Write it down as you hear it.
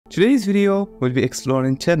Today's video will be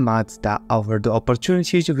exploring 10 mods that offer the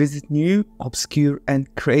opportunity to visit new, obscure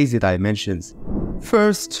and crazy dimensions.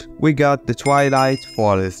 First, we got the Twilight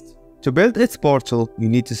Forest. To build its portal, you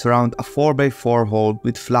need to surround a 4x4 hole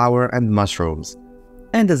with flour and mushrooms.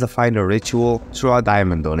 And as a final ritual, throw a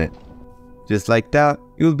diamond on it. Just like that,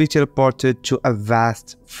 you'll be teleported to a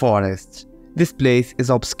vast forest. This place is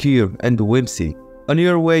obscure and whimsy. On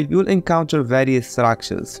your way, you'll encounter various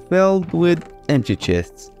structures filled with empty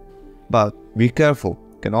chests. But be careful,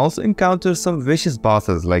 you can also encounter some vicious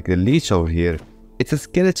bosses like the leech over here. It's a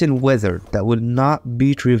skeleton wizard that will not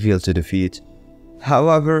be trivial to defeat.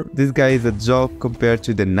 However, this guy is a joke compared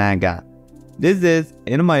to the Naga. This is,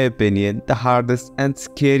 in my opinion, the hardest and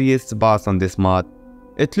scariest boss on this mod.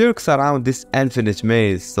 It lurks around this infinite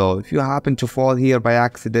maze, so if you happen to fall here by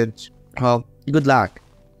accident, well, good luck.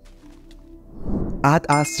 Ad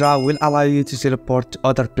Astra will allow you to teleport to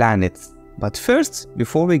other planets. But first,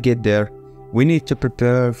 before we get there, we need to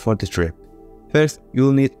prepare for the trip. First,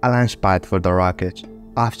 you'll need a launch pad for the rocket.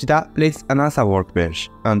 After that, place a NASA workbench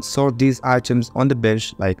and sort these items on the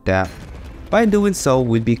bench like that. By doing so,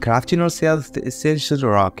 we'll be crafting ourselves the essential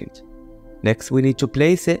rocket. Next, we need to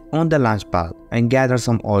place it on the launch pad and gather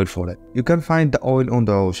some oil for it. You can find the oil on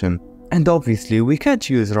the ocean. And obviously, we can't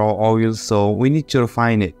use raw oil, so we need to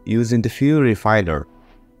refine it using the fuel refiner.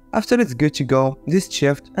 After it's good to go, just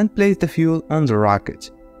shift and place the fuel on the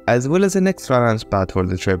rocket, as well as an extra launch pad for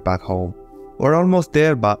the trip back home. We're almost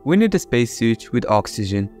there, but we need a spacesuit with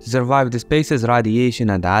oxygen to survive the space's radiation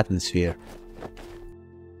and atmosphere.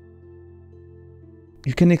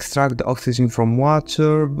 You can extract the oxygen from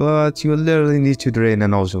water, but you literally need to drain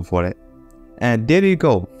an ocean for it. And there you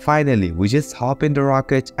go, finally, we just hop in the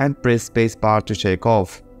rocket and press spacebar to take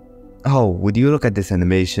off. Oh, would you look at this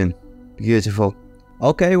animation? Beautiful.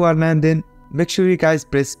 Okay, we're landing. Make sure you guys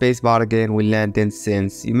press spacebar again when landing,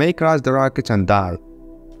 since you may crash the rocket and die.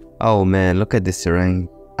 Oh man, look at this terrain.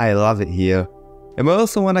 I love it here. You may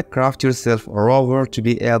also want to craft yourself a rover to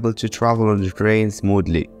be able to travel on the terrain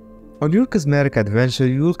smoothly. On your cosmetic adventure,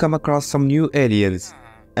 you will come across some new aliens.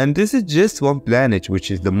 And this is just one planet, which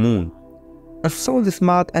is the moon. Install this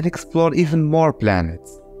mod and explore even more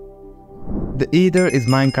planets. The Nether is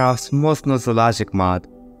Minecraft's most nostalgic mod.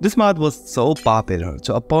 This mod was so popular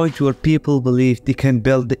to a point where people believed they can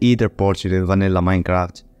build the Nether portal in vanilla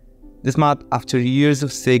Minecraft. This mod, after years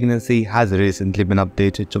of stagnancy, has recently been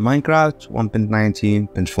updated to Minecraft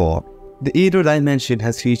 1.19.4. The Nether dimension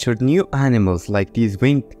has featured new animals like these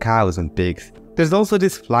winged cows and pigs. There's also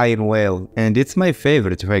this flying whale, and it's my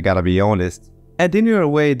favorite if I gotta be honest. And in your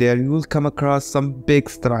way there, you will come across some big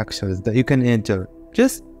structures that you can enter.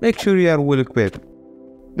 Just make sure you are well equipped.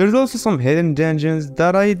 There's also some hidden dungeons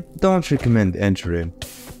that I don't recommend entering.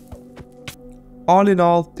 All in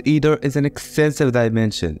all, the Nether is an extensive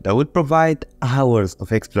dimension that will provide hours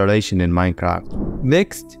of exploration in Minecraft.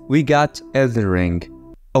 Next, we got Elden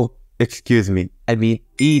Ring. Oh, excuse me, I mean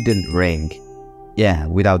Eden Ring. Yeah,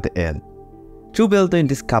 without the L. To build in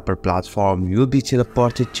this copper platform, you'll be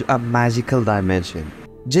teleported to a magical dimension.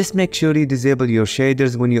 Just make sure you disable your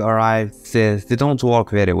shaders when you arrive, since they don't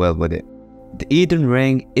work very well with it. The Eden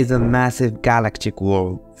Ring is a massive galactic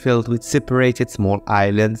world filled with separated small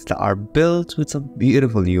islands that are built with some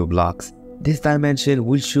beautiful new blocks. This dimension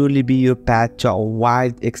will surely be your path to a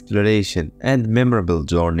wild exploration and memorable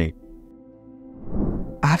journey.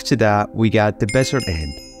 After that, we got the Better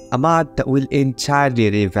End, a mod that will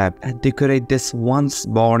entirely revamp and decorate this once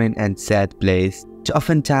boring and sad place to a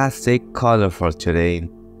fantastic, colorful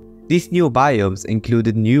terrain. These new biomes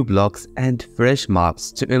included new blocks and fresh mobs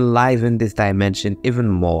to enliven this dimension even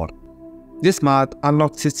more. This mod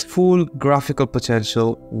unlocks its full graphical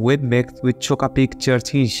potential when mixed with Chocopeak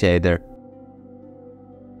 13 shader.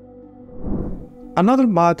 Another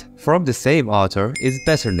mod from the same author is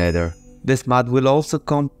Better Nether. This mod will also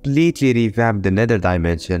completely revamp the Nether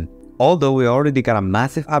dimension. Although we already got a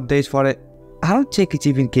massive update for it, I don't think it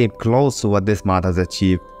even came close to what this mod has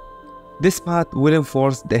achieved. This mod will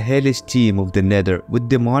enforce the hellish theme of the Nether with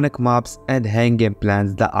demonic mobs and hanging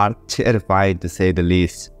plants that are terrifying to say the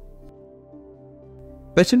least.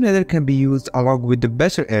 Better Nether can be used along with the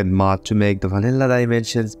Better End mod to make the vanilla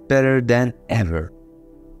dimensions better than ever.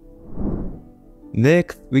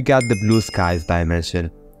 Next, we got the Blue Skies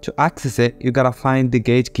dimension. To access it, you gotta find the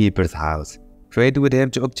Gatekeeper's house, trade with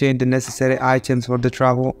him to obtain the necessary items for the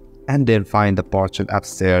travel, and then find the portal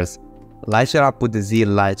upstairs. Light it up with the Zeal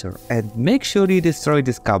lighter and make sure you destroy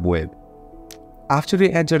this cobweb. After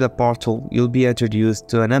you enter the portal, you'll be introduced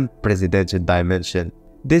to an unprecedented dimension.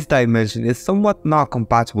 This dimension is somewhat not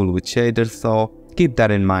compatible with shaders, so keep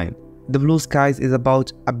that in mind. The Blue Skies is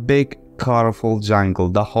about a big, colorful jungle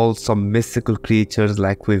that holds some mystical creatures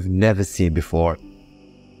like we've never seen before.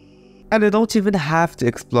 And you don't even have to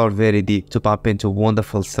explore very deep to bump into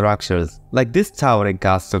wonderful structures, like this towering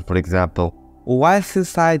castle for example. Whilst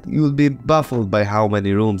inside, you'll be baffled by how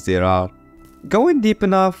many rooms there are. Go in deep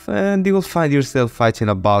enough and you will find yourself fighting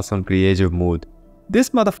a boss on creative mode.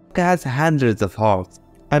 This motherfucker has hundreds of hearts,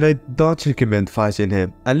 and I don't recommend fighting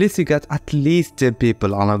him unless you got at least 10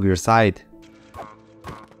 people along your side.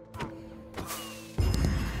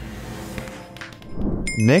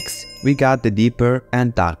 Next, we got the Deeper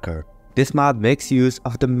and Darker. This mod makes use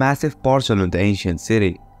of the massive portal in the ancient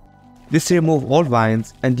city. This removes all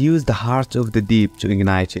vines and use the heart of the deep to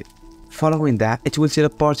ignite it. Following that, it will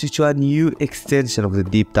teleport you to a new extension of the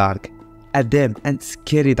Deep Dark, a dim and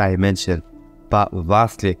scary dimension, but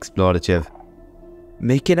vastly explorative.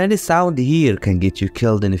 Making any sound here can get you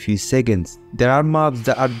killed in a few seconds. There are mobs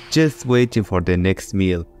that are just waiting for their next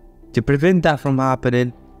meal. To prevent that from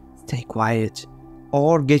happening, stay quiet,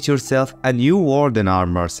 or get yourself a new warden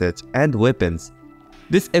armor set and weapons.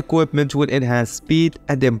 This equipment will enhance speed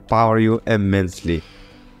and empower you immensely.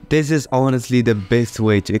 This is honestly the best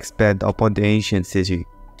way to expand upon the ancient city.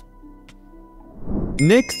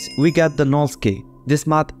 Next, we got the Nullscape. This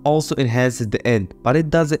mod also enhances the end, but it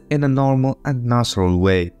does it in a normal and natural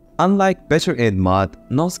way. Unlike Better End mod,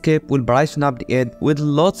 Nullscape will brighten up the end with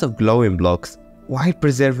lots of glowing blocks, while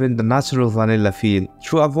preserving the natural vanilla feel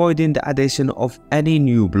through avoiding the addition of any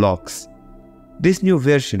new blocks. This new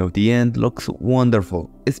version of the end looks wonderful,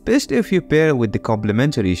 especially if you pair it with the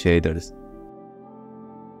complementary shaders.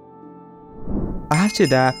 After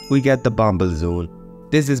that, we get the BumbleZone.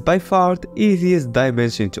 This is by far the easiest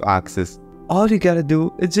dimension to access. All you gotta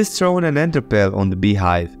do is just throw in an ender pearl on the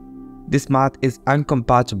beehive. This mod is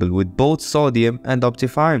incompatible with both sodium and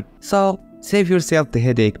Optifine, so save yourself the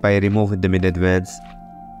headache by removing them in advance.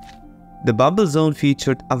 The BumbleZone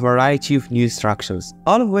featured a variety of new structures,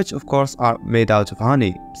 all of which of course are made out of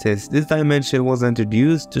honey, since this dimension was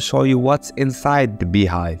introduced to show you what's inside the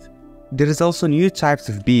beehive. There is also new types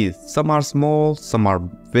of bees, some are small, some are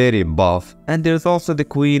very buff, and there's also the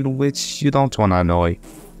queen, which you don't wanna annoy.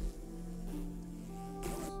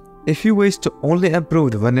 If you wish to only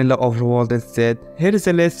improve the vanilla overworld instead, here is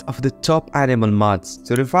a list of the top animal mods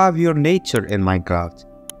to revive your nature in Minecraft.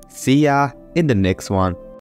 See ya in the next one.